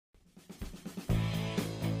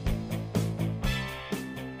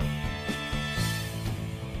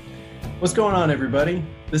What's going on, everybody?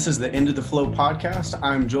 This is the End of the Flow podcast.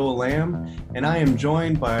 I'm Joel Lamb, and I am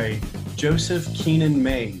joined by Joseph Keenan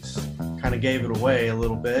Mays. Kind of gave it away a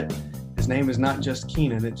little bit. His name is not just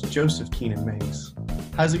Keenan, it's Joseph Keenan Mays.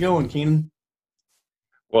 How's it going, Keenan?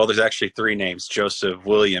 Well, there's actually three names: Joseph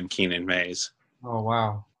William Keenan Mays. Oh,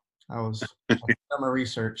 wow. I've done my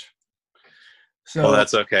research. Well,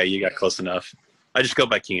 that's okay. You got close enough. I just go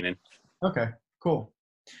by Keenan. Okay, cool.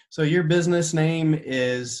 So your business name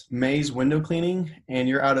is Mays Window Cleaning, and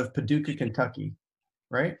you're out of Paducah, Kentucky,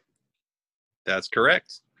 right? That's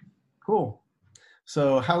correct. Cool.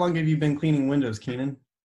 So how long have you been cleaning windows, Keenan?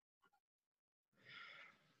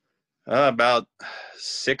 About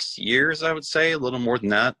 6 years, I would say. A little more than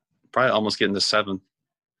that. Probably almost getting to 7.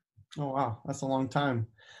 Oh, wow. That's a long time.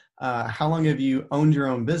 How long have you owned your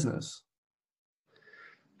own business?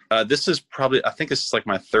 This is probably, I think this is like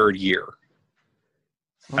my 3rd year.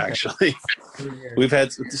 Okay. Actually, we've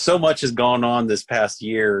had so much has gone on this past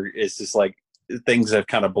year. It's just like things have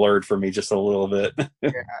kind of blurred for me just a little bit.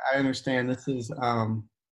 Yeah, I understand. This is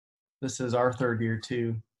our 3rd year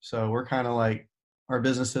too. So we're kind of like, our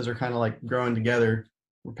businesses are kind of like growing together.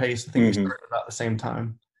 We're paced. I think we started about the same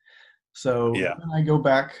time. So yeah, I go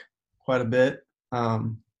back quite a bit.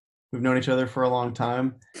 We've known each other for a long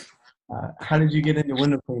time. How did you get into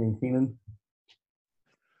window cleaning, Keenan?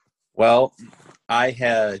 Well,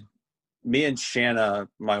 me and Shanna,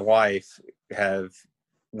 my wife,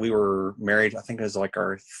 we were married, I think it was like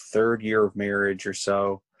our 3rd year of marriage or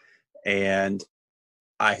so. And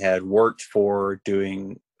I had worked for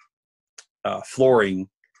doing flooring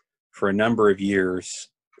for a number of years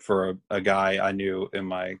for a guy I knew in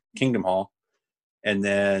my Kingdom Hall. And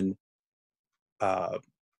then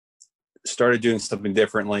started doing something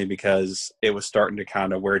differently because it was starting to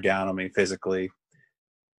kind of wear down on me physically.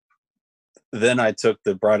 Then I took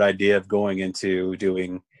the bright idea of going into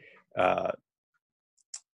doing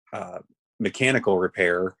mechanical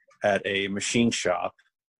repair at a machine shop.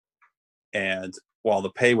 And while the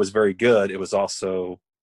pay was very good, it was also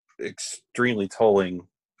extremely tolling,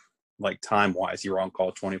 like time-wise. You were on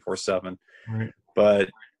call 24/7. Right. But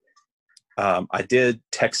I did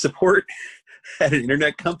tech support at an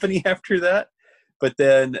internet company after that. But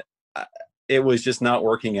then it was just not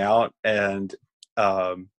working out. And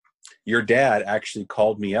your dad actually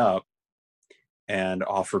called me up and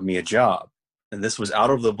offered me a job. And this was out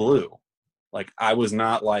of the blue. Like I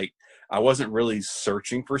wasn't really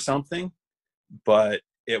searching for something, but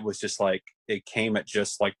it was just like, it came at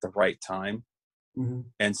just like the right time. Mm-hmm.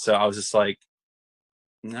 And so I was just like,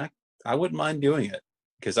 nah, I wouldn't mind doing it.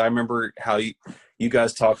 Because I remember how you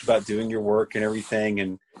guys talked about doing your work and everything.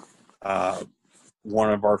 And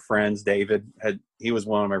one of our friends, David, he was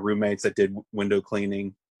one of my roommates that did window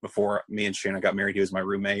cleaning before me and Shanna got married. He was my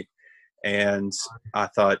roommate. And I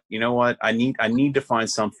thought, you know what? I need to find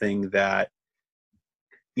something that,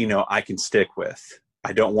 I can stick with.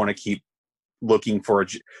 I don't want to keep looking for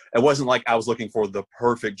it wasn't like I was looking for the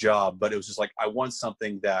perfect job, but it was just like, I want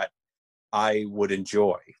something that I would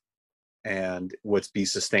enjoy and would be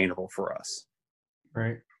sustainable for us.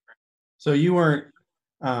 Right. So you weren't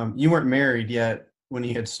married yet when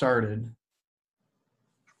you had started.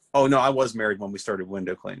 Oh no, I was married when we started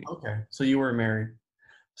window cleaning. Okay. So you were married.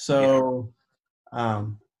 So,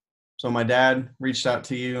 so my dad reached out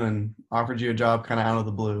to you and offered you a job kind of out of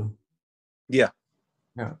the blue. Yeah.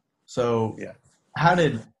 Yeah. So yeah. How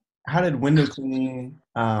did window cleaning,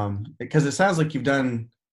 because it sounds like you've done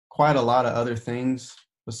quite a lot of other things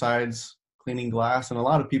besides cleaning glass, and a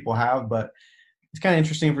lot of people have, but it's kind of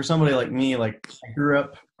interesting for somebody like me. Like I grew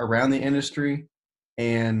up around the industry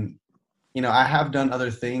and, I have done other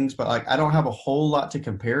things, but like I don't have a whole lot to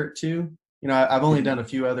compare it to. I've only done a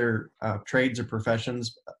few other trades or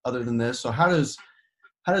professions other than this. So how does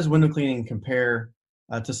window cleaning compare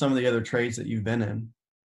to some of the other trades that you've been in?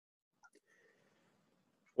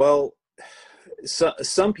 Well,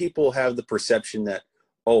 some people have the perception that,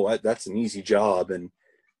 oh, that's an easy job. And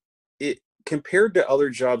it compared to other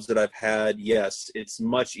jobs that I've had, yes, it's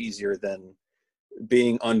much easier than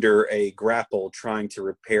being under a grapple trying to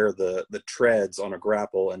repair the treads on a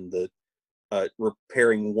grapple, and the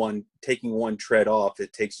taking one tread off,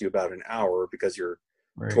 it takes you about an hour because you're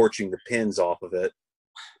torching the pins off of it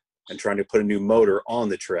and trying to put a new motor on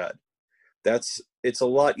the tread. It's a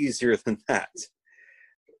lot easier than that.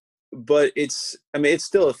 But it's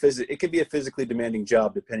still it can be a physically demanding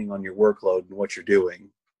job depending on your workload and what you're doing.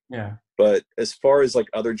 Yeah. But as far as like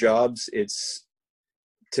other jobs,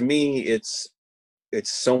 to me, it's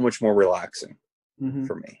so much more relaxing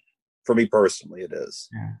for me. For me personally, it is.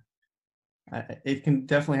 Yeah. It can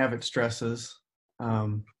definitely have its stresses.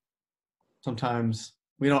 Sometimes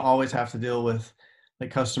we don't always have to deal with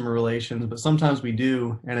like customer relations, but sometimes we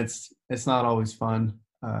do, and it's not always fun.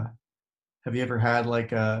 Have you ever had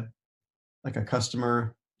like a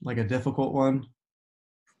customer, like a difficult one?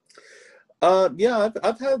 Yeah,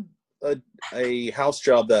 I've had a house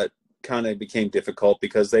job that kind of became difficult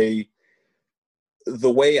because the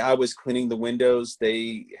way I was cleaning the windows,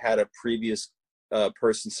 they had a previous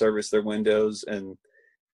person service their windows, and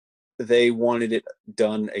they wanted it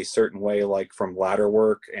done a certain way, like from ladder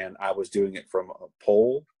work, and I was doing it from a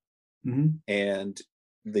pole. Hmm. And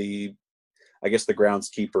the I guess the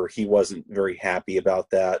groundskeeper, he wasn't very happy about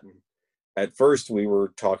that. And at first, we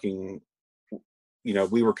were talking,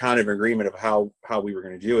 we were kind of in agreement of how we were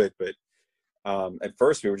going to do it, but at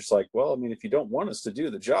first we were just like, well, I mean, if you don't want us to do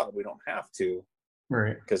the job, we don't have to,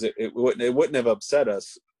 Right. because it wouldn't have upset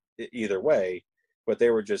us either way. But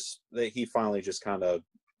he finally just kind of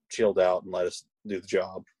chilled out and let us do the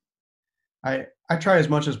job. I try as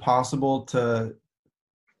much as possible to,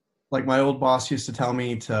 like my old boss used to tell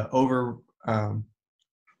me to um,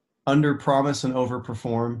 under promise and over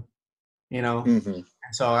perform, you know. Hmm.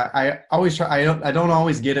 So I always try. I don't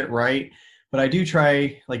always get it right, but I do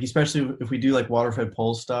try. Like especially if we do like water fed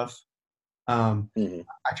pole stuff, um, Hmm.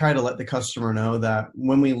 I try to let the customer know that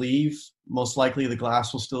when we leave, most likely the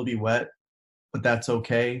glass will still be wet, but that's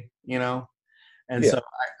okay, you know. And so Yeah.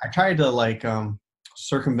 I try to like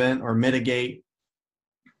circumvent or mitigate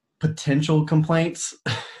potential complaints.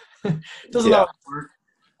 Doesn't Yeah. always work.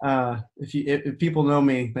 If people know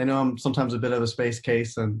me, they know I'm sometimes a bit of a space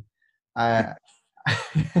case, and I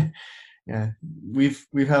yeah, we've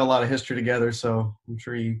had a lot of history together, so I'm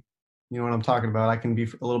sure you know what I'm talking about. I can be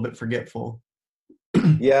a little bit forgetful.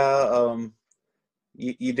 Yeah.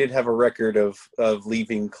 You did have a record of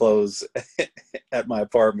leaving clothes at my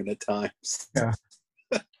apartment at times.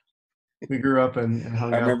 Yeah, we grew up and I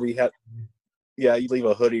hung out. remember you leave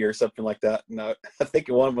a hoodie or something like that. And I think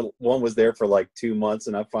one was there for like 2 months,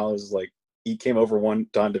 and I finally was like, he came over one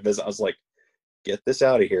time to visit. I was like, get this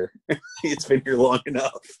out of here. It's been here long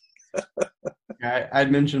enough.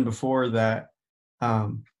 I'd mentioned before that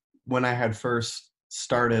when I had first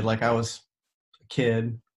started, like I was a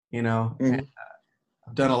kid, you know, and Hmm.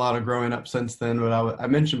 I've done a lot of growing up since then. But I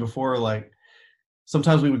mentioned before, like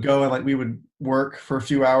sometimes we would go and like we would work for a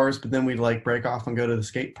few hours, but then we'd like break off and go to the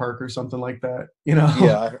skate park or something like that, you know.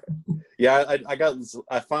 Yeah. Yeah.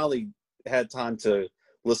 I finally had time to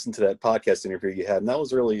listen to that podcast interview you had, and that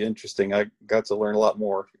was really interesting. I got to learn a lot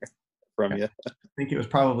more from I you. think it was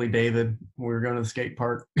probably David when we were going to the skate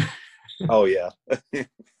park. Oh yeah.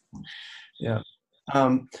 Yeah.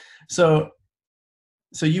 Um, so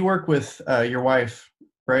so you work with your wife,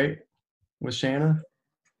 right? With Shanna?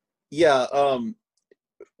 Yeah.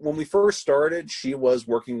 When we first started, she was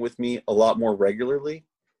working with me a lot more regularly,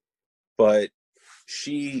 but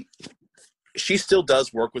she she still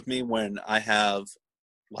does work with me when I have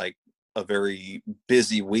like a very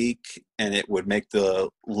busy week, and it would make the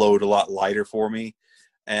load a lot lighter for me.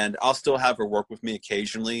 And I'll still have her work with me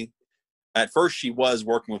occasionally. At first, she was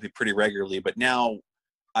working with me pretty regularly, but now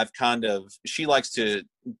she likes to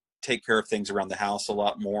take care of things around the house a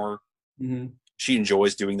lot more. Hmm. She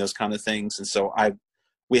enjoys doing those kind of things. And so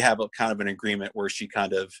we have a kind of an agreement where she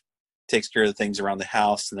kind of takes care of the things around the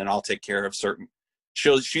house, and then I'll take care of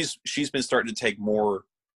she's been starting to take more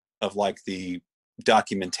of like the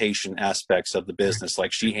documentation aspects of the business.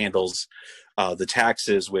 Like she handles the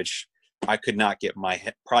taxes, which I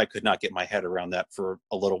probably could not get my head around that for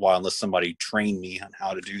a little while unless somebody trained me on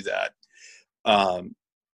how to do that. Um,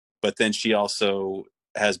 but then she also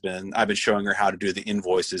I've been showing her how to do the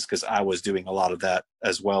invoices, because I was doing a lot of that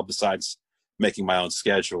as well, besides making my own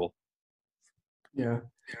schedule. Yeah,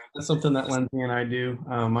 that's something that Lindsay and I do.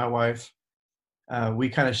 My wife, we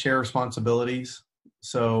kind of share responsibilities.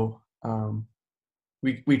 So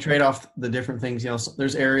we trade off the different things. You know, so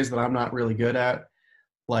there's areas that I'm not really good at,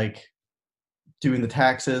 like doing the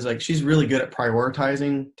taxes. Like she's really good at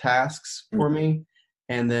prioritizing tasks for me,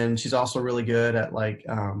 and then she's also really good at like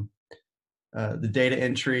the data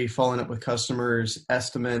entry, following up with customers,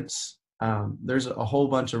 estimates. There's a whole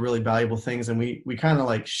bunch of really valuable things, and we kind of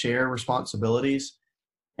like share responsibilities.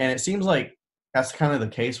 And it seems like that's kind of the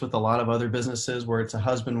case with a lot of other businesses where it's a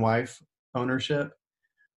husband wife ownership.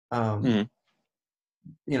 Um, Mm-hmm.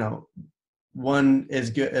 you know, one is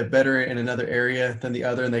good better in another area than the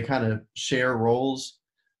other, and they kind of share roles.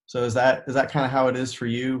 So is that kind of how it is for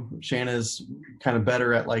you? Shanna's kind of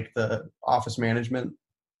better at like the office management.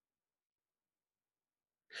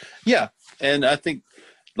 Yeah, and I think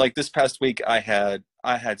like this past week, I had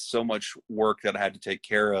so much work that I had to take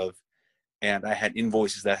care of, and I had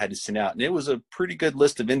invoices that I had to send out, and it was a pretty good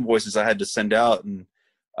list of invoices I had to send out. And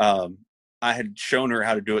Um, I had shown her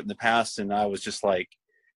how to do it in the past, and I was just like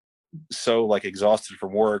so like exhausted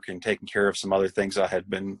from work and taking care of some other things I had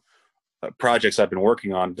been projects I've been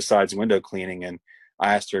working on besides window cleaning. And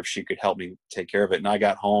I asked her if she could help me take care of it. And I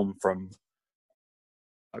got home from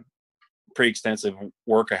a pretty extensive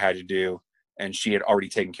work I had to do, and she had already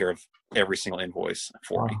taken care of every single invoice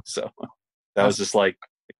for me. Wow. So that was That's, just like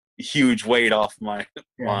a huge weight off my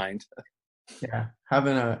yeah. mind. Yeah.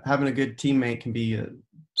 Having a good teammate can be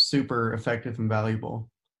super effective and valuable.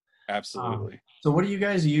 Absolutely. So what do you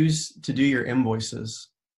guys use to do your invoices?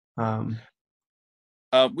 Um,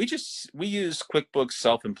 We use QuickBooks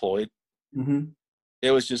Self-Employed. mhm.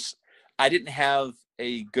 It was just I didn't have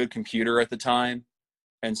a good computer at the time,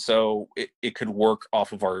 and so it could work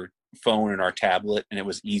off of our phone and our tablet, and it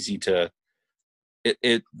was easy to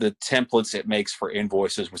the templates it makes for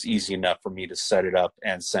invoices was easy enough for me to set it up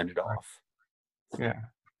and send it off. Yeah.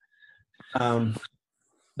 Um,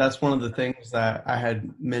 that's one of the things that I had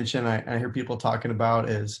mentioned. I hear people talking about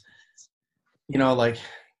is, like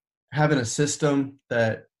having a system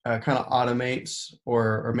that kind of automates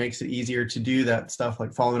or makes it easier to do that stuff,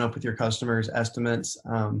 like following up with your customers, estimates,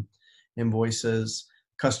 invoices,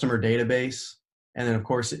 customer database. And then of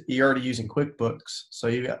course you're already using QuickBooks. So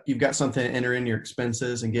you've got something to enter in your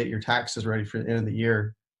expenses and get your taxes ready for the end of the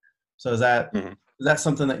year. So is that, Mhm. is that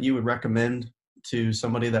something that you would recommend to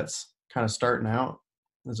somebody that's kind of starting out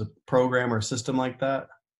as a program or a system like that?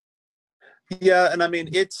 Yeah, and I mean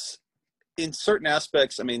it's in certain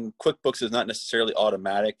aspects. I mean, QuickBooks is not necessarily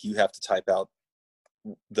automatic. You have to type out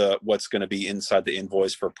the what's going to be inside the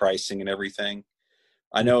invoice for pricing and everything.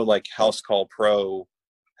 I know like House Call Pro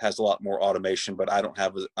has a lot more automation, but I don't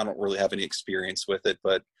really have any experience with it.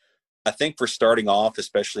 But I think for starting off,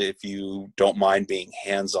 especially if you don't mind being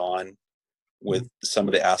hands-on with Mhm. some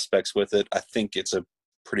of the aspects with it, I think it's a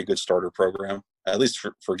pretty good starter program, at least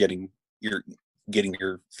for your getting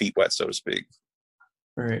your feet wet, so to speak.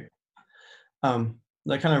 All right.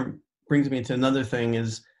 That kind of brings me to another thing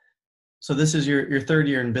is, so this is your third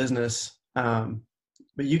year in business,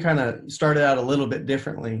 but you kind of started out a little bit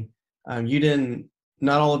differently. You didn't,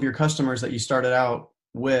 not all of your customers that you started out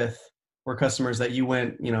with were customers that you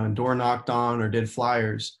went, and door knocked on or did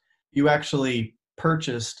flyers. You actually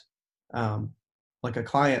purchased um, like a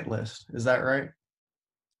client list. Is that right?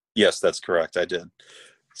 Yes, that's correct. I did.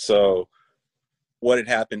 So what had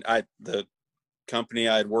happened, the company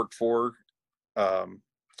I had worked for, um,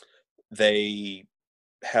 they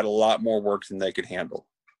had a lot more work than they could handle.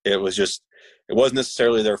 It was just, it wasn't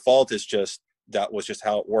necessarily their fault. It's just, that was just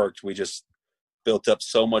how it worked. We just built up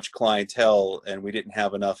so much clientele and we didn't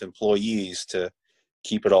have enough employees to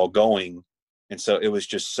keep it all going. And so it was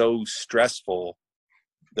just so stressful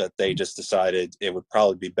that they just decided it would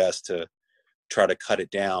probably be best to try to cut it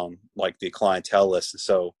down, like the clientele list. And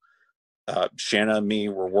so Shanna and me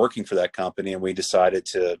were working for that company, and we decided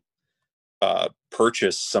to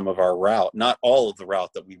purchase some of our route, not all of the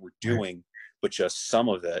route that we were Right. doing, but just some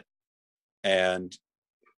of it. And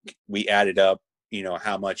we added up,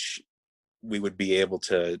 how much we would be able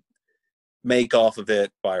to make off of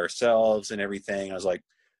it by ourselves and everything. I was like,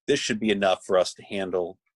 this should be enough for us to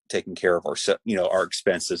handle taking care of our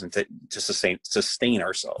expenses and to sustain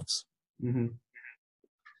ourselves. Hmm.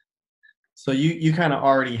 So you kind of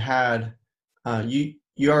already had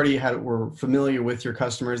you already were familiar with your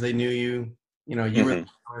customers. They knew you. You were Hmm.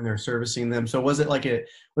 on there servicing them. So was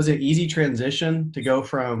it easy transition to go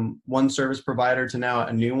from one service provider to now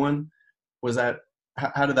a new one? Was that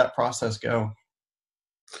how did that process go?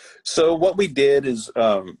 So what we did is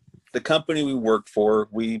the company we worked for,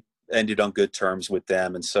 we ended on good terms with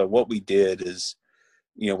them. And so what we did is,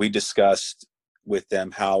 we discussed with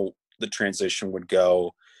them how the transition would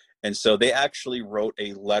go. And so they actually wrote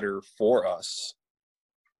a letter for us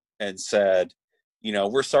and said,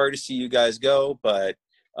 we're sorry to see you guys go, but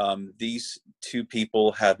these two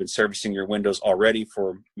people have been servicing your windows already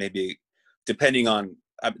for maybe, depending on,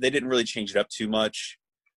 they didn't really change it up too much,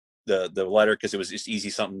 the letter, because it was just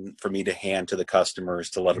easy something for me to hand to the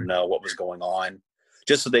customers to let them know what was going on,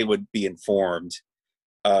 just so they would be informed.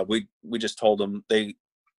 We just told them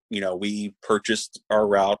we purchased our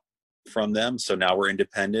route from them, so now we're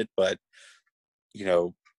independent, but you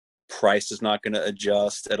know price is not going to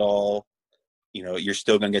adjust at all. You're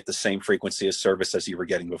still going to get the same frequency of service as you were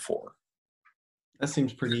getting before. That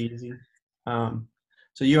seems pretty easy. Um,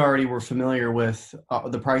 so you already were familiar with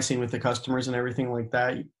the pricing with the customers and everything like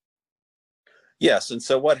that. Yes, and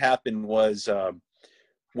so what happened was,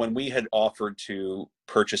 when we had offered to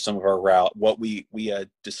purchase some of our route, what we had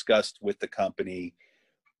discussed with the company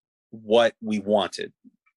what we wanted,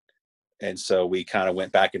 And so we kind of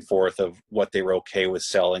went back and forth of what they were okay with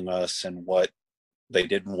selling us and what they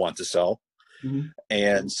didn't want to sell. Mhm.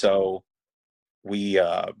 And so we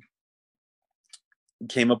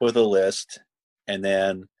came up with a list, and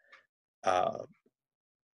then uh,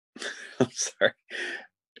 I'm sorry,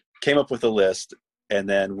 came up with a list, and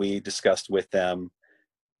then we discussed with them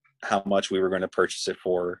how much we were going to purchase it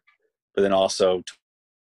for, but then also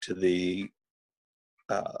to the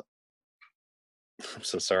I'm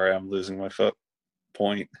so sorry, I'm losing my foot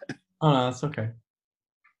point. Oh no, that's okay.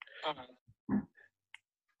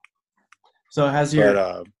 So has But your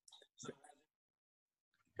go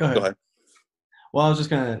go ahead. ahead. Well, I was just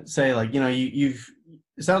gonna say, like, you've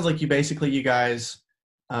it sounds like you guys,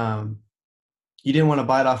 um, you didn't want to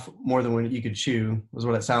bite off more than what you could chew, was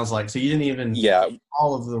what it sounds like. So you didn't even Yeah,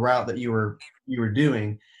 all of the route that you were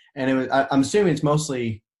doing, and I'm assuming it's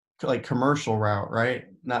mostly like commercial route, right?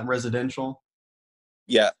 Not residential.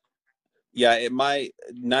 yeah, yeah. My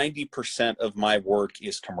 90% of my work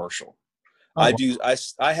is commercial. Oh, wow.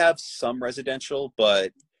 I have some residential,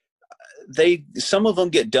 but some of them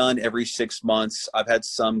get done every 6 months. I've had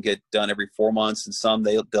some get done every 4 months, and some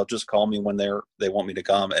they'll just call me when they want me to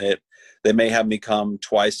come, and they may have me come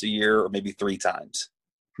twice a year or maybe 3 times.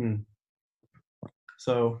 Hmm.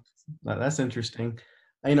 So that's interesting.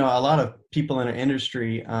 A lot of people in our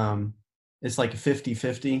industry, it's like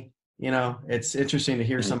 50-50. It's interesting to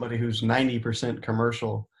hear Mhm. somebody who's 90%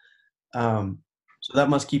 commercial. Um, so that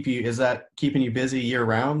must is that keeping you busy year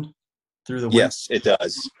round through the winter? Yes, it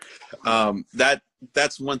does.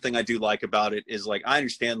 That's one thing I do like about it is, like, I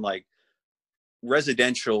understand, like,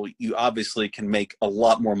 residential, you obviously can make a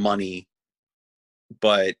lot more money,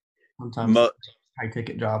 but Sometimes mo- high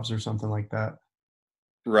ticket jobs or something like that.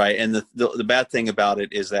 right. And the bad thing about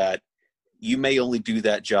it is that you may only do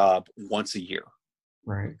that job once a year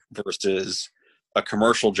Right. versus a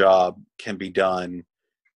commercial job can be done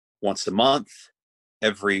once a month,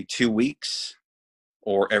 every 2 weeks,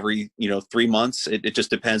 or every 3 months. It just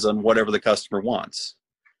depends on whatever the customer wants.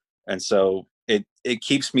 And so it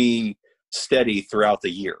keeps me steady throughout the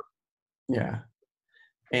year. Yeah.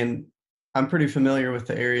 And I'm pretty familiar with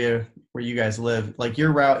the area where you guys live. Like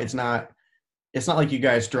your route, it's not like you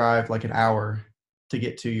guys drive like an hour to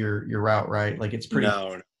get to your route, right? Like it's pretty.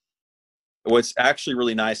 No, what's actually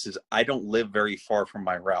really nice is I don't live very far from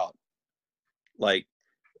my route. Like,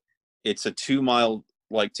 it's a 2 mile,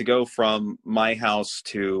 like, to go from my house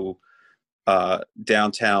to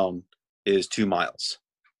downtown is 2 miles.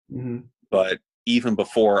 Mhm. But even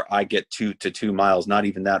before I get to 2 miles, not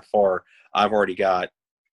even that far, I've already got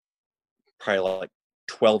probably like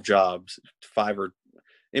 12 jobs, five or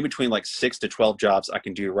in between, like 6 to 12 jobs I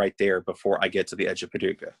can do right there before I get to the edge of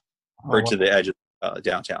Paducah, Oh, or wow. to the edge of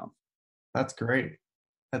downtown. That's great.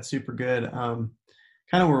 That's super good.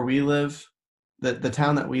 Kind of where we live, the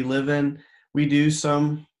town that we live in, we do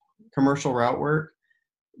some commercial route work,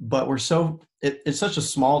 but it's such a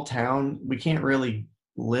small town, we can't really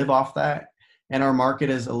live off that. And our market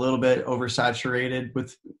is a little bit oversaturated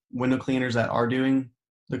with window cleaners that are doing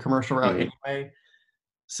the commercial route Mm-hmm. anyway.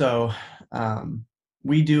 So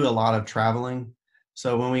we do a lot of traveling.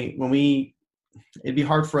 So when we it'd be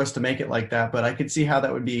hard for us to make it like that, but I could see how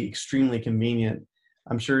that would be extremely convenient.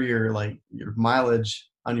 I'm sure your mileage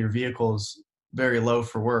on your vehicle is very low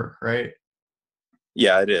for work, right?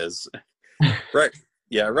 Yeah, it is. Right.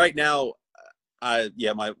 Yeah. Right now,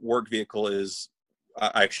 my work vehicle is,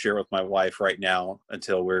 I share with my wife right now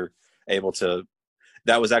until we're able to.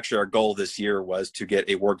 That was actually our goal this year, was to get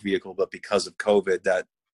a work vehicle, but because of COVID, that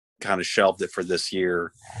kind of shelved it for this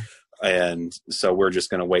year. And so we're just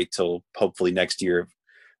going to wait till hopefully next year,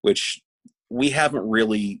 which we haven't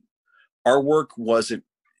really, our work wasn't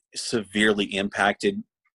severely impacted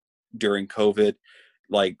during COVID.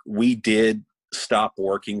 Like, we did stop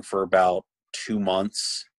working for about 2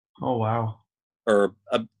 months, Oh, wow. or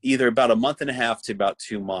either about a month and a half to about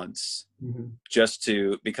 2 months, Hmm.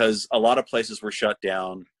 because a lot of places were shut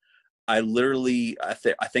down. I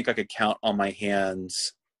think I could count on my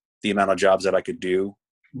hands the amount of jobs that I could do.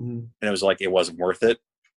 Hmm. And it was like, it wasn't worth it.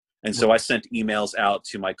 And so I sent emails out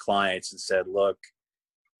to my clients and said, look,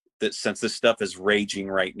 that since this stuff is raging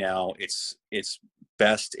right now, it's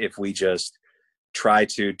best if we just try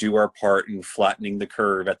to do our part in flattening the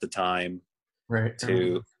curve at the time, Right.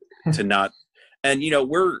 to not. And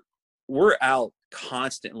we're out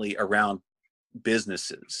constantly around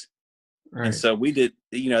businesses, and Right. so we did,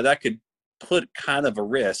 that could put kind of a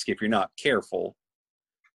risk if you're not careful.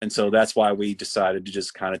 And so that's why we decided to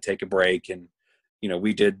just kind of take a break. And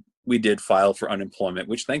we did file for unemployment,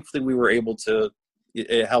 which thankfully we were able to.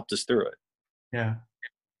 It helped us through it. Yeah.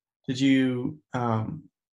 Did you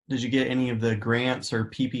did you get any of the grants or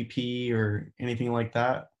PPP or anything like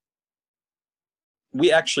that?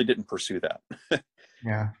 We actually didn't pursue that.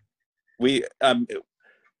 Yeah. We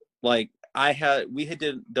like we had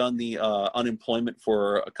done the unemployment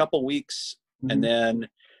for a couple weeks, and Hmm. then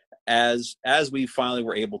as we finally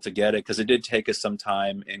were able to get it, because it did take us some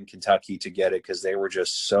time in Kentucky to get it because they were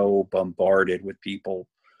just so bombarded with people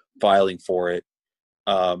filing for it.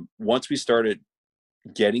 Once we started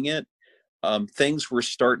getting it, things were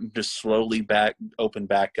starting to slowly open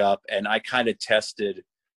back up, and I kind of tested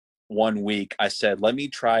one week. I said, let me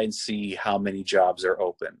try and see how many jobs are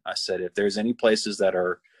open. I said, if there's any places that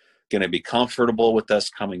are going to be comfortable with us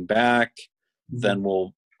coming back, Hmm. then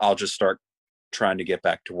I'll just start trying to get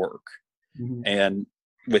back to work. Hmm. And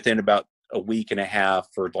within about a week and a half,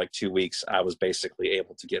 for like 2 weeks, I was basically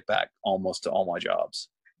able to get back almost to all my jobs.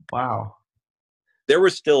 Wow. There were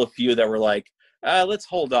still a few that were like, let's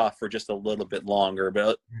hold off for just a little bit longer,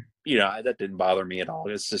 but that didn't bother me at all.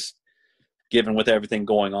 It's just, given with everything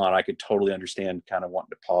going on, I could totally understand kind of wanting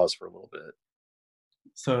to pause for a little bit.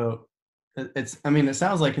 So I mean, it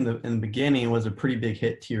sounds like in the beginning it was a pretty big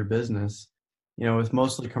hit to your business. It was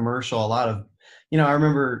mostly commercial. A lot of, I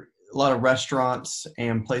remember a lot of restaurants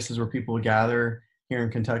and places where people would gather here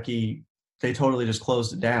in Kentucky, they totally just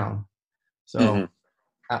closed it down. So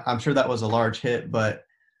Mm-hmm. I'm sure that was a large hit, but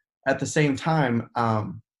at the same time,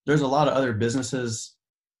 there's a lot of other businesses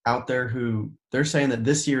out there who they're saying that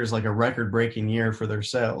this year is like a record-breaking year for their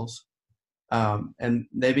sales. And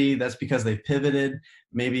maybe that's because they've pivoted,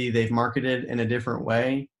 maybe they've marketed in a different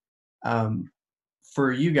way. Um,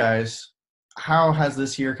 for you guys, how has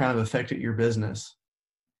this year kind of affected your business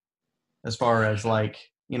as far as like,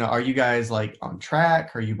 are you guys like on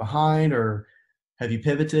track? Are you behind, or have you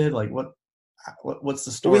pivoted? Like what's the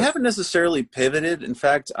We story? haven't necessarily pivoted. In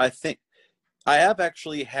fact, I think I have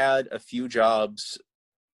actually had a few jobs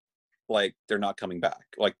like they're not coming back.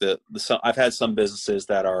 Like I've had some businesses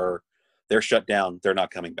that they're shut down, they're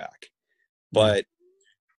not coming back. Yeah. But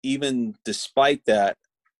even despite that,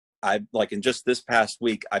 I like in just this past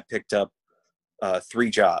week, I picked up 3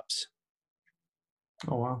 jobs,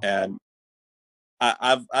 Oh wow. and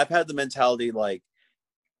I've had the mentality like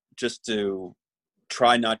just to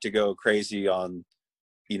try not to go crazy on,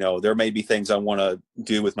 there may be things I want to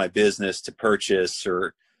do with my business to purchase,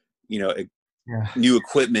 or you know Yeah. new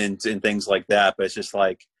equipment and things like that, but it's just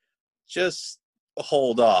like, just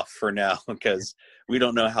hold off for now because we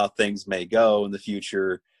don't know how things may go in the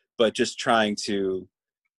future, but just trying to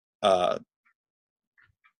uh,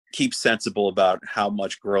 keep sensible about how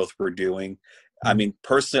much growth we're doing. I Mhm. mean,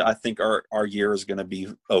 personally, I think our year is going to be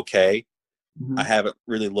okay. I Mhm. haven't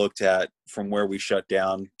really looked at from where we shut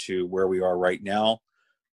down to where we are right now,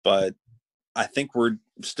 but I think we're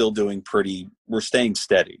staying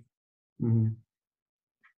steady. Mhm.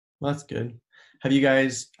 Well, that's good. Have you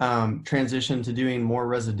guys transitioned to doing more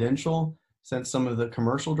residential since some of the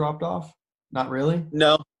commercial dropped off? Not really?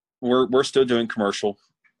 No, we're still doing commercial.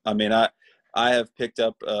 I mean, I have picked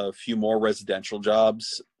up a few more residential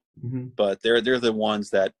jobs, Hmm. but they're the ones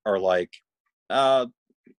that are like, uh,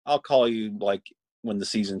 I'll call you like when the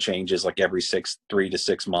season changes, like every 3 to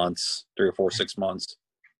 6 months, 3 or 4 6 months.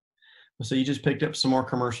 So you just picked up some more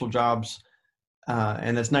commercial jobs,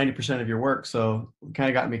 and that's 90% of your work. So it kind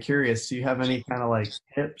of got me curious. Do you have any kind of like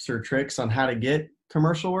tips or tricks on how to get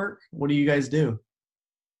commercial work? What do you guys do?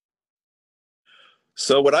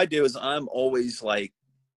 So what I do is I'm always like,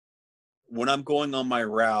 when I'm going on my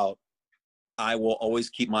route, I will always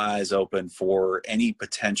keep my eyes open for any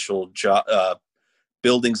potential job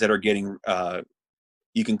buildings that are getting.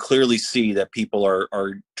 You can clearly see that people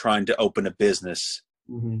are trying to open a business,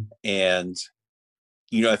 Hmm. and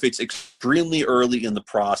if it's extremely early in the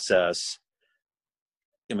process,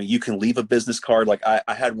 I mean, you can leave a business card. Like I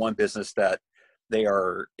had one business that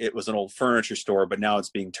it was an old furniture store, but now it's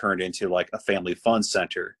being turned into like a family fun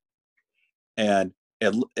center. And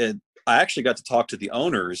I actually got to talk to the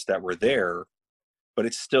owners that were there, but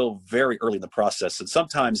it's still very early in the process. And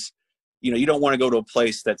sometimes, you don't want to go to a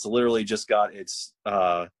place that's literally just got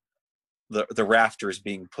the rafters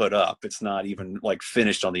being put up. It's not even like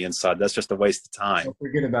finished on the inside. That's just a waste of time. They'll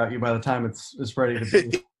forget about you by the time it's ready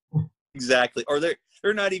to be. Exactly. Or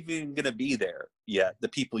they're not even going to be there yet, the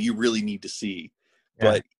people you really need to see.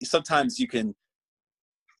 Yeah. But sometimes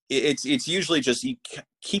it's usually just you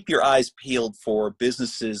keep your eyes peeled for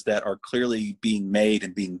businesses that are clearly being made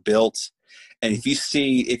and being built. And if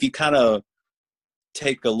you kind of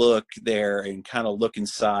take a look there and kind of look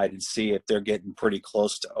inside and see if they're getting pretty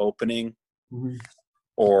close to opening, Hmm.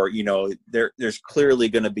 or there's clearly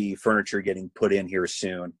going to be furniture getting put in here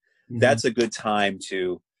soon, Hmm. that's a good time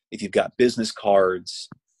to, if you've got business cards,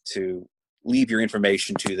 to leave your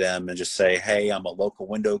information to them and just say, hey, I'm a local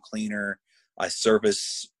window cleaner. I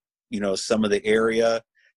service, some of the area,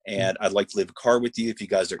 and I'd like to leave a card with you if you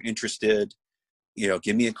guys are interested.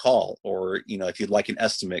 Give me a call, or, if you'd like an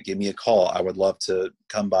estimate, give me a call. I would love to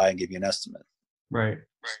come by and give you an estimate. Right.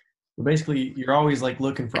 So basically, you're always like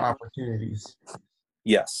looking for opportunities.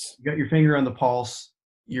 Yes. You got your finger on the pulse.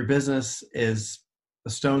 Your business is a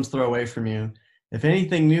stone's throw away from you. If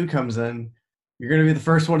anything new comes in, you're going to be the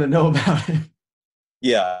first one to know about it.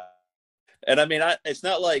 Yeah. And I mean, it's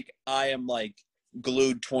not like I am like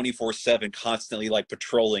glued 24/7, constantly like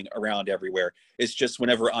patrolling around everywhere. It's just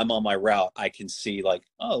whenever I'm on my route, I can see like,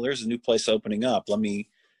 oh, there's a new place opening up.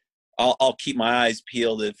 I'll keep my eyes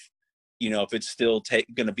peeled if it's still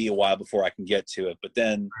going to be a while before I can get to it. But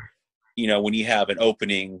then, when you have an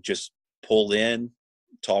opening, just pull in,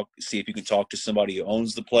 see if you can talk to somebody who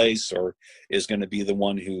owns the place or is going to be the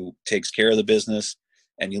one who takes care of the business,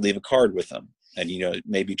 and you leave a card with them, and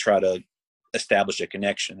maybe try to establish a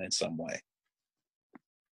connection in some way.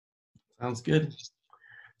 Sounds good.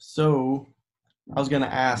 So I was going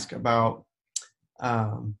to ask about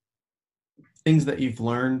things that you've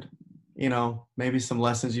learned, maybe some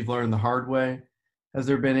lessons you've learned the hard way. Has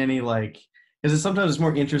there been any is it sometimes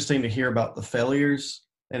more interesting to hear about the failures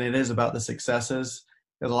than it is about the successes?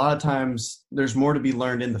 Because a lot of times there's more to be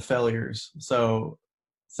learned in the failures. So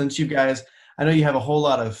since you guys, I know you have a whole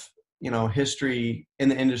lot of, history in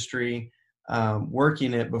the industry,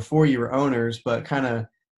 working it before you were owners, but kind of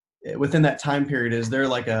within that time period, is there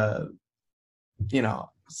like a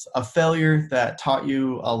failure that taught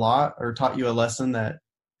you a lot or taught you a lesson that,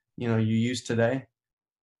 you use today?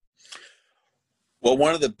 Well,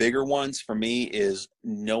 one of the bigger ones for me is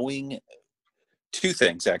knowing two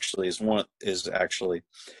things actually.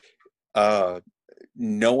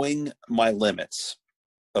 Knowing my limits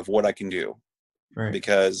of what I can do. Right.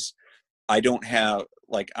 Because I don't have,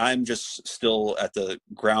 I'm just still at the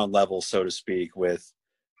ground level, so to speak, with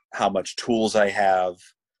how much tools I have,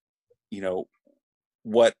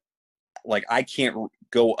 I can't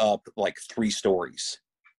go up 3 stories.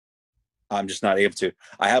 I'm just not able to.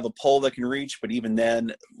 I have a pole that can reach, but even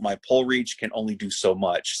then my pole reach can only do so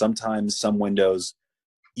much. Sometimes some windows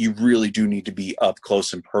you really do need to be up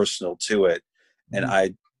close and personal to it. And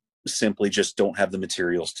I simply just don't have the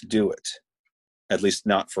materials to do it. At least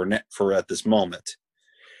not for at this moment.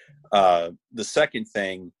 The second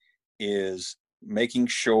thing is making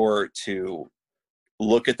sure to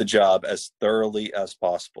look at the job as thoroughly as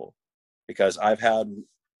possible, because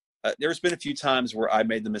there's been a few times where I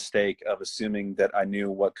made the mistake of assuming that I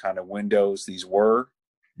knew what kind of windows these were.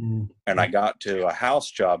 And I got to a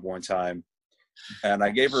house job one time, and I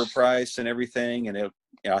gave her a price and everything, and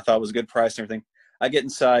I thought it was a good price and everything. I get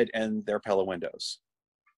inside and they're Pella windows.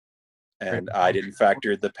 And I didn't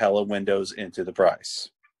factor the Pella windows into the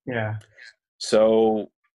price. Yeah.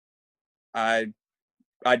 So I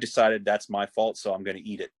decided that's my fault, so I'm going to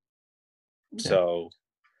eat it. Yeah. So,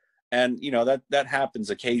 and that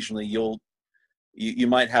happens occasionally. You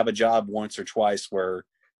might have a job once or twice where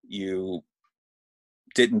you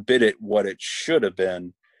didn't bid it what it should have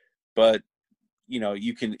been, but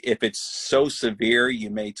you can, if it's so severe,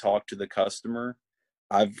 you may talk to the customer.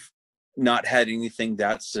 I've not had anything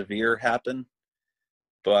that severe happen,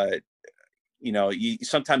 but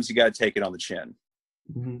sometimes you got to take it on the chin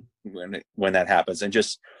when that happens, and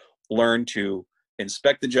just learn to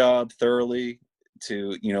inspect the job thoroughly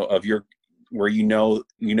to where you know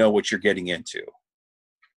what you're getting into.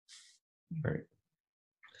 Right.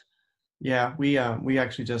 Yeah, we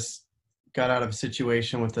actually just got out of a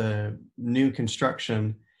situation with a new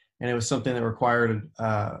construction, and it was something that required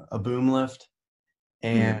a boom lift.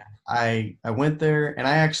 And I went there and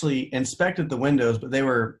I actually inspected the windows, but they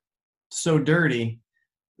were so dirty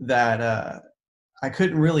that I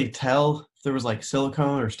couldn't really tell if there was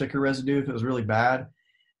silicone or sticker residue, if it was really bad.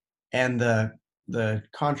 And the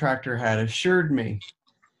contractor had assured me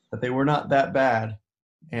that they were not that bad.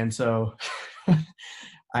 And so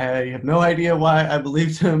I have no idea why I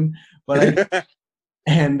believed him, but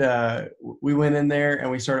we went in there and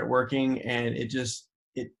we started working, and it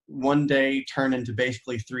one day turned into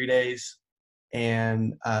basically 3 days,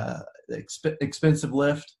 and expensive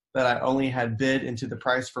lift that I only had bid into the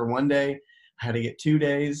price for 1 day, I had to get 2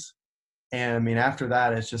 days. And I mean, after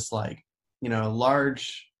that, it's just really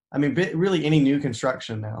any new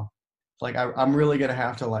construction now. I'm really going to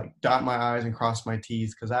have to dot my I's and cross my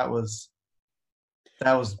T's, because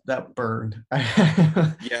that burned.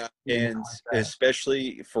 Yeah. And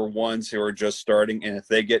especially for ones who are just starting, and if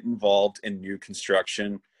they get involved in new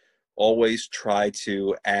construction, always try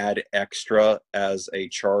to add extra as a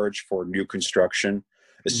charge for new construction.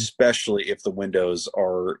 Mm. especially if the windows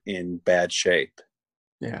are in bad shape.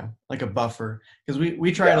 Yeah, like a buffer, because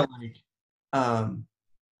we try to Yeah. like, um,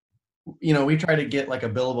 we try to get like a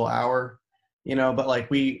billable hour, but like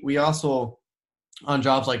we also on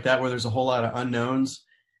jobs like that where there's a whole lot of unknowns,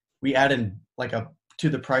 we add in like a to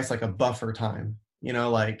the price like a buffer time,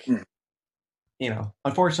 like Mm.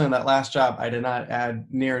 unfortunately that last job I did not add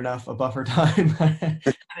near enough a buffer time. I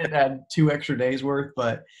didn't add 2 extra days worth,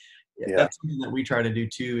 but Yeah. that's something that we try to do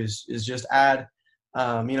too is just add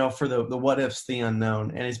for the what ifs, the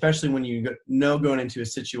unknown, and especially when going into a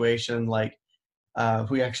situation like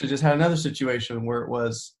we actually just had another situation where it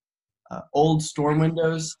was old storm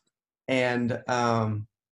windows and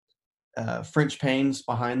French panes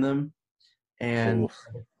behind them, and Oof.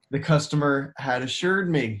 the customer had assured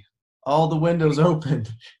me all the windows opened,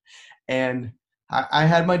 and I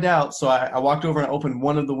had my doubts, so I walked over and I opened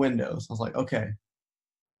one of the windows. I was like, okay,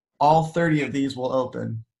 all 30 of these will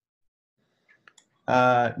open.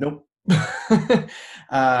 Nope.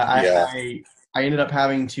 Yeah. I ended up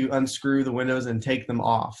having to unscrew the windows and take them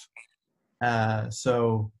off.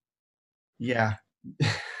 So yeah.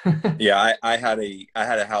 Yeah. I had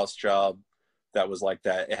a house job that was like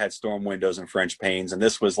that. It had storm windows and French panes. And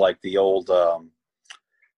this was like the old,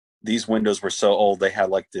 these windows were so old, they had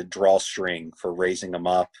like the drawstring for raising them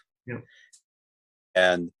up. Yep.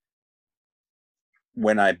 And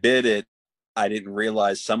when I bid it, I didn't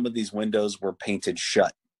realize some of these windows were painted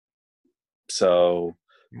shut. So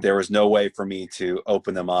there was no way for me to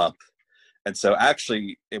open them up. And so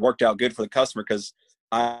actually it worked out good for the customer because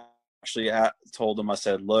I actually told them, I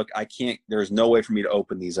said, look, I can't, there's no way for me to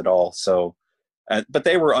open these at all. So, but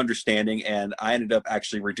they were understanding, and I ended up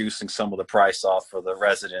actually reducing some of the price off for the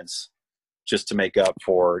residents just to make up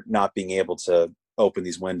for not being able to open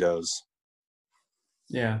these windows.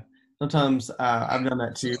 Yeah. Sometimes I've done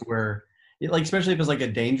that too, where like especially if it's like a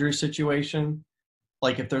dangerous situation,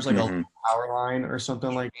 like if there's like a Mm-hmm. power line or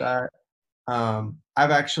something like that.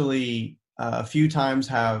 I've actually a few times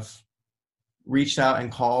have reached out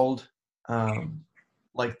and called um,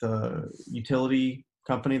 like the utility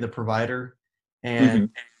company, the provider, and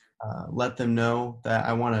Mm-hmm. let them know that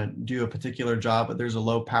I want to do a particular job, but there's a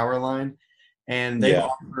low power line. And they've Yeah.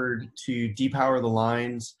 offered to depower the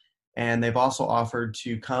lines, and they've also offered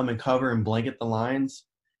to come and cover and blanket the lines.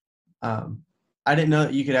 I didn't know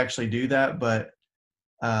that you could actually do that, but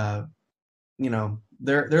uh,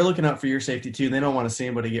 they're looking out for your safety too. They don't want to see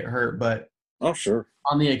anybody get hurt. But Oh, sure.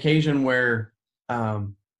 on the occasion where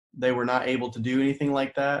they were not able to do anything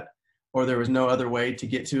like that, or there was no other way to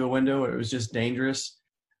get to a window, it was just dangerous.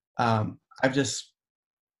 I've just,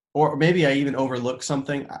 or maybe I even overlooked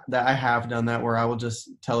something that I have done that where I will just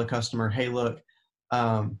tell a customer, hey, look,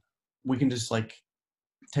 um, we can just like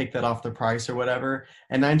take that off the price or whatever.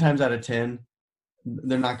 And 9 times out of 10,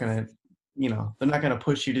 they're not going to, they're not going to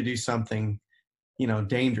push you to do something,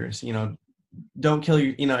 dangerous. Don't kill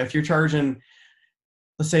you. If you're charging,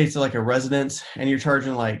 let's say it's like a residence and you're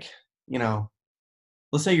charging like, you know,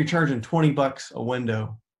 let's say you're charging $20 a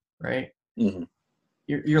window, right? Mm-hmm.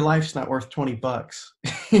 Your life's not worth $20.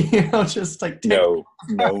 Just like take No,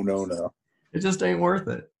 no, no, no, it, just ain't worth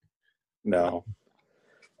it. no.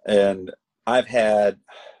 And I've had,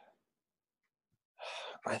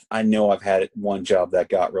 I know I've had one job that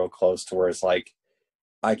got real close to where it's like,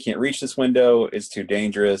 I can't reach this window. It's too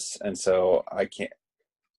dangerous. And so I can't.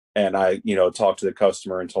 And I, talked to the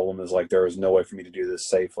customer and told them, it's like, there is no way for me to do this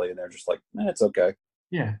safely. And they're just like, it's okay.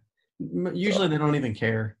 Yeah. So, Usually they don't even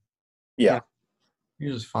care. yeah.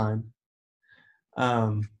 You're just fine.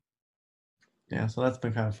 Um, yeah, so that's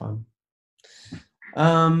been kind of fun.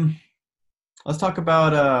 Um, let's talk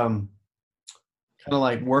about kind of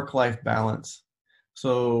like work-life balance.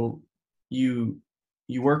 So you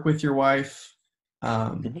you work with your wife.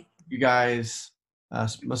 Mhm. You guys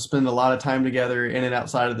must spend a lot of time together in and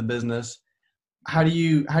outside of the business. How do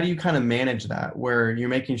you kind of manage that where you're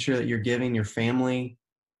making sure that you're giving your family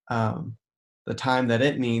um, the time that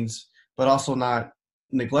it needs, but also not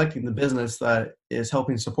neglecting the business that is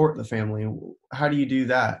helping support the family? How do you do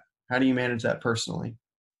that? How do you manage that personally?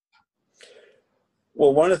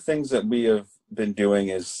 Well, one of the things that we have been doing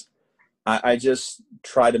is I just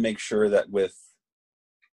try to make sure that with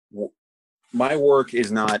my work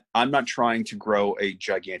is not, I'm not trying to grow a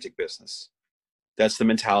gigantic business. That's the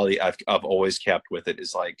mentality I've always kept with it,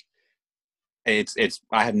 is like, I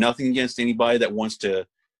have nothing against anybody that wants to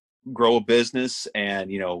grow a business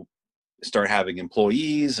and, start having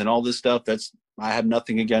employees and all this stuff. I have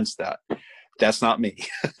nothing against that. That's not me.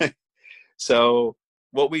 So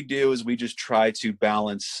what we do is we just try to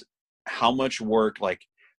balance how much work, like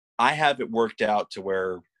I have it worked out to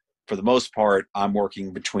where for the most part, I'm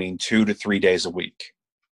working between 2 to 3 days a week.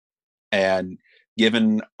 And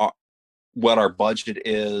given what our budget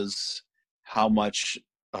is, how much,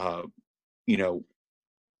 you know,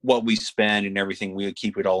 what we spend and everything, we would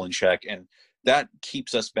keep it all in check. And that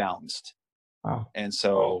keeps us balanced. Wow. And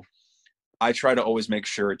so I try to always make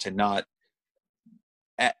sure to not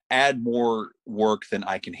add more work than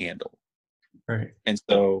I can handle. Right. And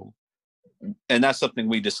so, and that's something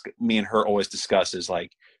me and her always discuss is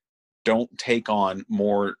like, don't take on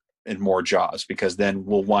more and more jobs, because then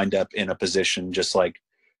we'll wind up in a position just like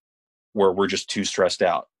where we're just too stressed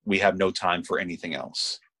out. We have no time for anything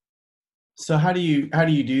else. So how do you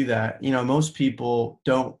do that? Most people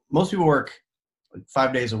work like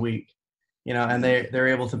 5 days a week, and they're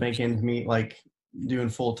able to make ends meet, like doing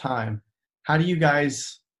full time. How do you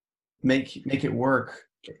guys make it work,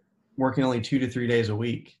 working only 2 to 3 days a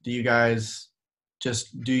week? Do you guys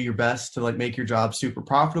just do your best to like make your job super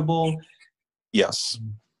profitable? Yes.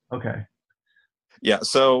 Okay. Yeah.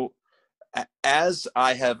 So as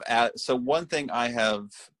I have, so one thing I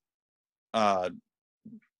have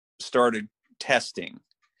started testing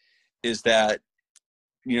is that,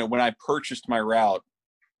 when I purchased my route,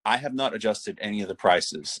 I have not adjusted any of the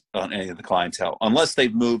prices on any of the clientele unless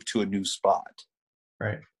they've moved to a new spot.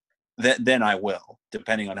 Right. Then I will,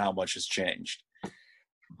 depending on how much has changed.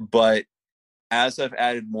 But as I've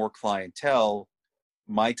added more clientele,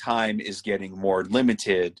 my time is getting more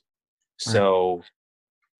limited. So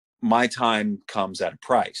my time comes at a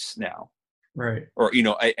price now. Right. Or,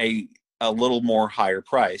 a little more higher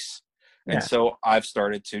price. And Yeah. so I've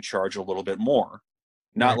started to charge a little bit more.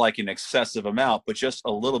 Not Right. like an excessive amount, but just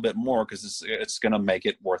a little bit more, because it's going to make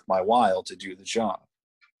it worth my while to do the job.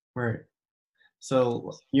 Right.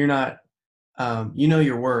 So you're not,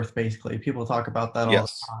 your worth, basically. People talk about that all the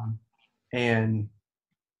Yes. time. And,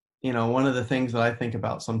 one of the things that I think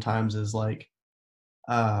about sometimes is like,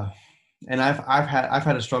 and I've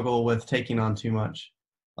had a struggle with taking on too much.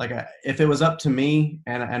 Like if it was up to me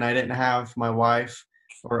and I didn't have my wife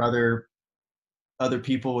or other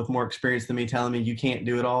people with more experience than me telling me you can't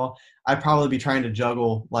do it all, I'd probably be trying to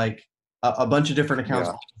juggle like a bunch of different accounts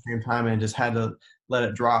Yeah. at the same time and just had to let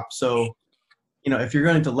it drop. So, if you're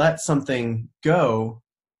going to let something go,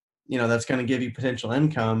 that's going to give you potential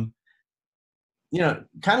income,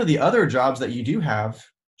 kind of the other jobs that you do have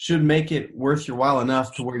should make it worth your while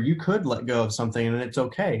enough to where you could let go of something and it's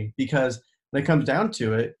okay. Because when it comes down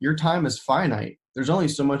to it, your time is finite. There's only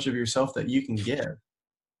so much of yourself that you can give.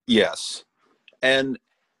 Yes. And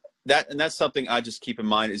that's something I just keep in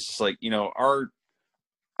mind, is just like,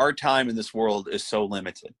 our time in this world is so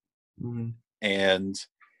limited. Mm-hmm. And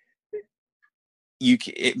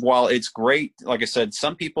while it's great, like I said,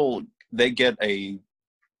 some people, they get a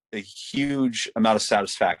huge amount of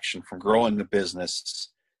satisfaction from growing the business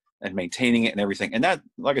and maintaining it and everything. And that,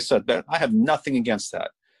 like I said, that I have nothing against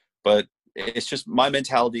that, but it's just my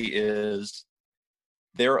mentality is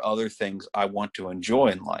there are other things I want to enjoy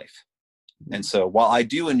in life. And so while I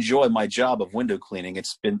do enjoy my job of window cleaning,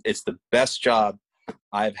 it's the best job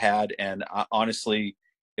I've had. And honestly,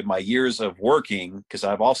 in my years of working, because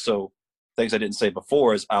I've also, things I didn't say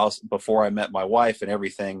before, is before I met my wife and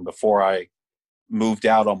everything, before I moved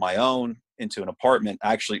out on my own into an apartment,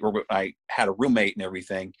 actually, or I had a roommate and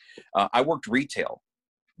everything, I worked retail.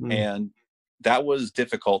 And that was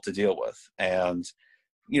difficult to deal with. And,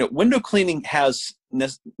 window cleaning has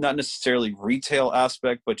not necessarily retail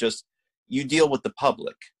aspect, but just you deal with the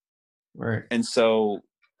public. Right. And so,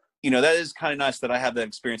 that is kind of nice that I have that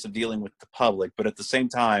experience of dealing with the public. But at the same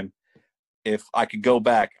time, if I could go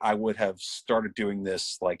back, I would have started doing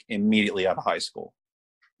this like immediately out of high school.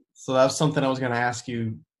 So that's something I was going to ask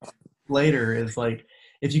you later, is like,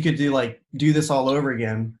 if you could do this all over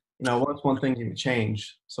again, what's one thing you would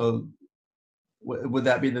change? So would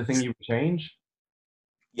that be the thing you would change?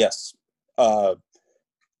 Yes. I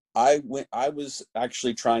was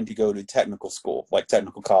actually trying to go to technical school, like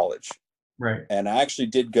technical college. Right. And I actually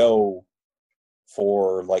did go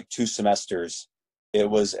for like 2 semesters. It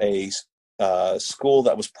was a school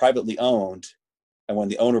that was privately owned. And when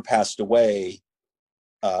the owner passed away,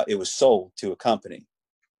 it was sold to a company.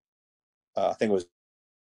 I think it was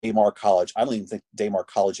Daymar College. I don't even think Daymar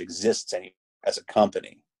College exists any as a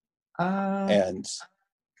company. And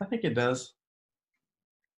I think it does.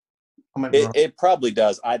 I might be wrong. it probably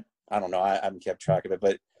does. I don't know. I haven't kept track of it,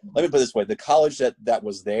 but let me put it this way: the college that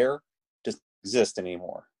was there doesn't exist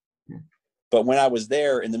anymore. But when I was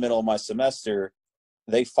there in the middle of my semester,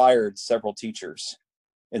 they fired several teachers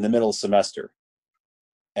in the middle of the semester,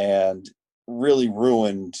 and really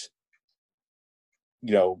ruined,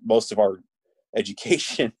 most of our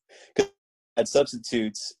education. At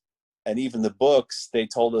substitutes, And even the books, they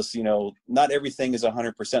told us, not everything is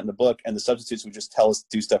 100% in the book, and the substitutes would just tell us to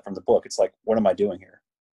do stuff from the book. It's like, what am I doing here?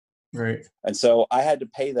 Right. And so I had to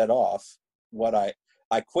pay that off. I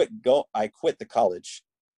quit the college,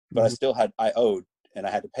 but I owed, and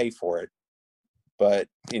I had to pay for it. But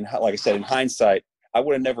like I said, in hindsight, I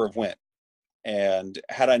would have never have went. And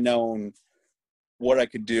had I known what I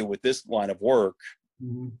could do with this line of work,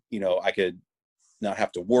 I could not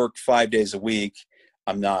have to work 5 days a week.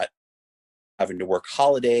 I'm not having to work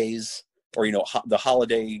holidays or, the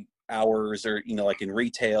holiday hours, or, like in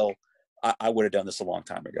retail. I would have done this a long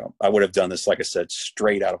time ago. I would have done this, like I said,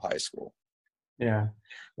 straight out of high school. Yeah.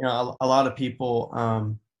 A lot of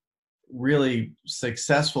people, really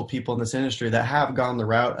successful people in this industry that have gone the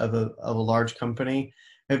route of a large company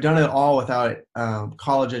have done it all without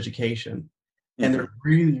college education. And they're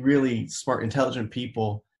really, really smart, intelligent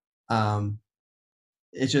people.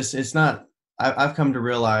 It's not, I've come to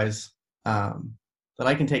realize that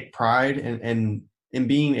I can take pride in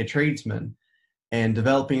being a tradesman and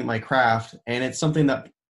developing my craft. And it's something that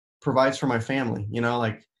provides for my family,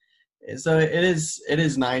 so it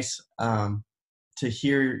is nice to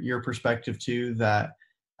hear your perspective too, that,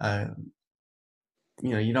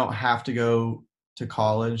 you don't have to go to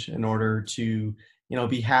college in order to,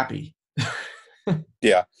 be happy.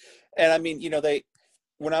 Yeah. And I mean,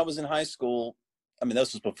 when I was in high school,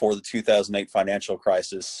 this was before the 2008 financial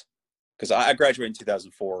crisis, because I graduated in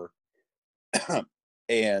 2004.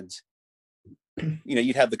 And,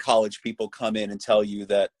 you'd have the college people come in and tell you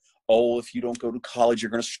that, oh, if you don't go to college, you're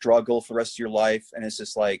going to struggle for the rest of your life. And it's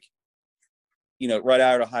just like, right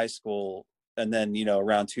out of high school. And then,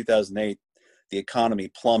 around 2008, the economy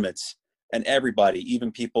plummets, and everybody,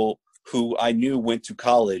 even people who I knew went to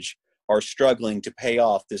college, are struggling to pay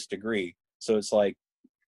off this degree. So it's like,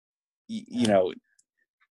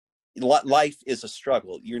 life is a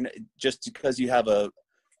struggle. You're just because you have a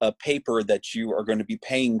paper that you are going to be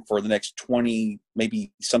paying for the next 20,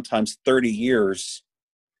 maybe sometimes 30 years.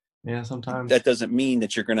 Yeah, sometimes. That doesn't mean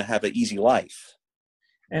that you're going to have an easy life.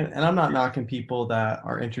 And I'm not knocking people that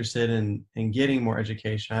are interested in getting more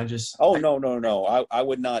education. No. I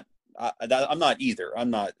would not. I'm not either. I'm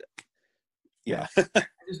not. Yeah. I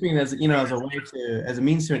just mean as a way as a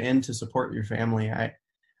means to an end to support your family.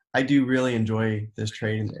 I do really enjoy this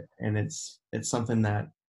trade, and it's something that,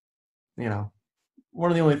 one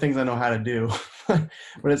of the only things I know how to do,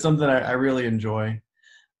 but it's something I really enjoy.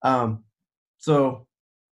 So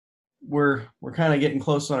we're kind of getting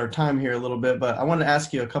close on our time here a little bit, but I wanted to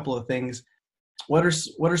ask you a couple of things. What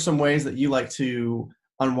are some ways that you like to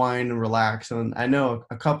unwind and relax? And I know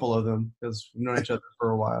a couple of them because we've known each other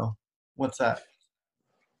for a while. What's that?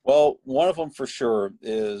 Well, one of them for sure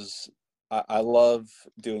is I love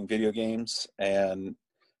doing video games, and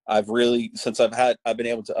since I've been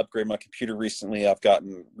able to upgrade my computer recently, I've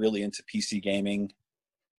gotten really into PC gaming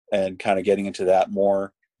and kind of getting into that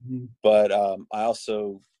more. Mm-hmm. But I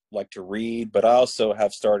also like to read, but I also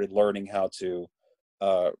have started learning how to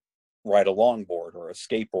ride a longboard or a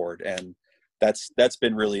skateboard, and that's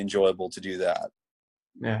been really enjoyable to do that.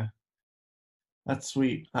 Yeah, that's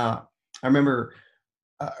sweet. I remember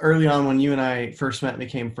early on when you and I first met and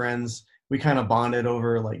became friends, we kind of bonded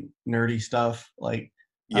over like nerdy stuff, like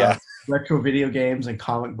retro video games and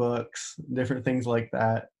comic books, different things like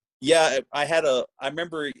that. Yeah, I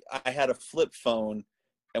remember I had a flip phone,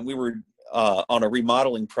 and we were on a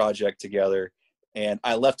remodeling project together, and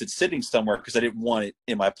I left it sitting somewhere because I didn't want it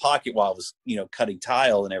in my pocket while I was, cutting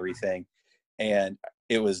tile and everything. And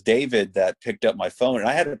it was David that picked up my phone, and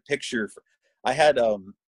I had a picture.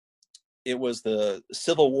 It was the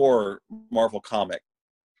Civil War Marvel comic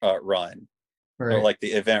run, right, or like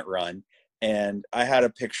the event run, and I had a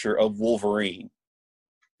picture of Wolverine,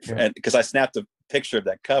 and because I snapped a picture of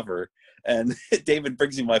that cover, and David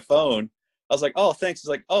brings me my phone. I was like, oh, thanks. He's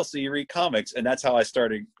like, oh, so you read comics. And that's how I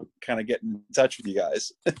started kind of getting in touch with you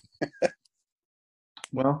guys.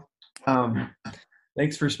 Well,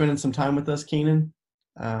 thanks for spending some time with us, Keenan.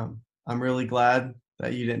 I'm really glad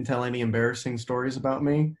that you didn't tell any embarrassing stories about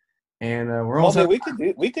me. And we're almost.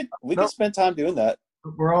 We could spend time doing that.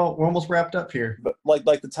 We're almost wrapped up here. But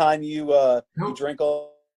like the time you drank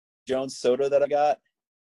all Jones soda that I got,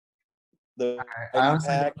 the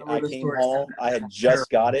pack, I came home, I had just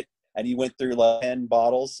got it. And you went through like 10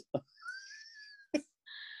 bottles.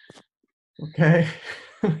 Okay.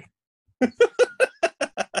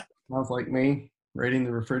 Sounds like me raiding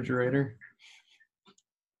the refrigerator.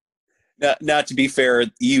 Now, to be fair,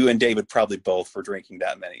 you and David probably both were drinking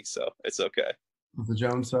that many, so it's okay. With the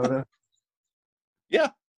Jones soda?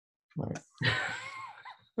 Yeah. Right.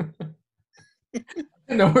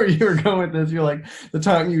 know where you were going with this. You're like, the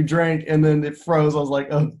time you drank and then it froze. I was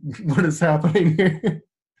like, oh, what is happening here?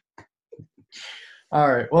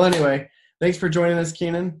 All right. Well, anyway, thanks for joining us,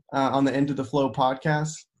 Keenan, on the Into the Flow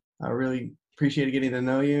podcast. I really appreciated getting to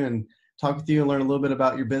know you and talk with you and learn a little bit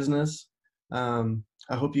about your business.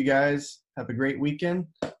 I hope you guys have a great weekend,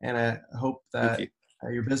 and I hope that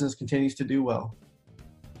your business continues to do well.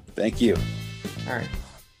 Thank you. All right.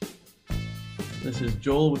 This is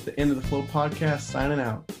Joel with the End of the Flow podcast signing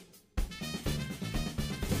out.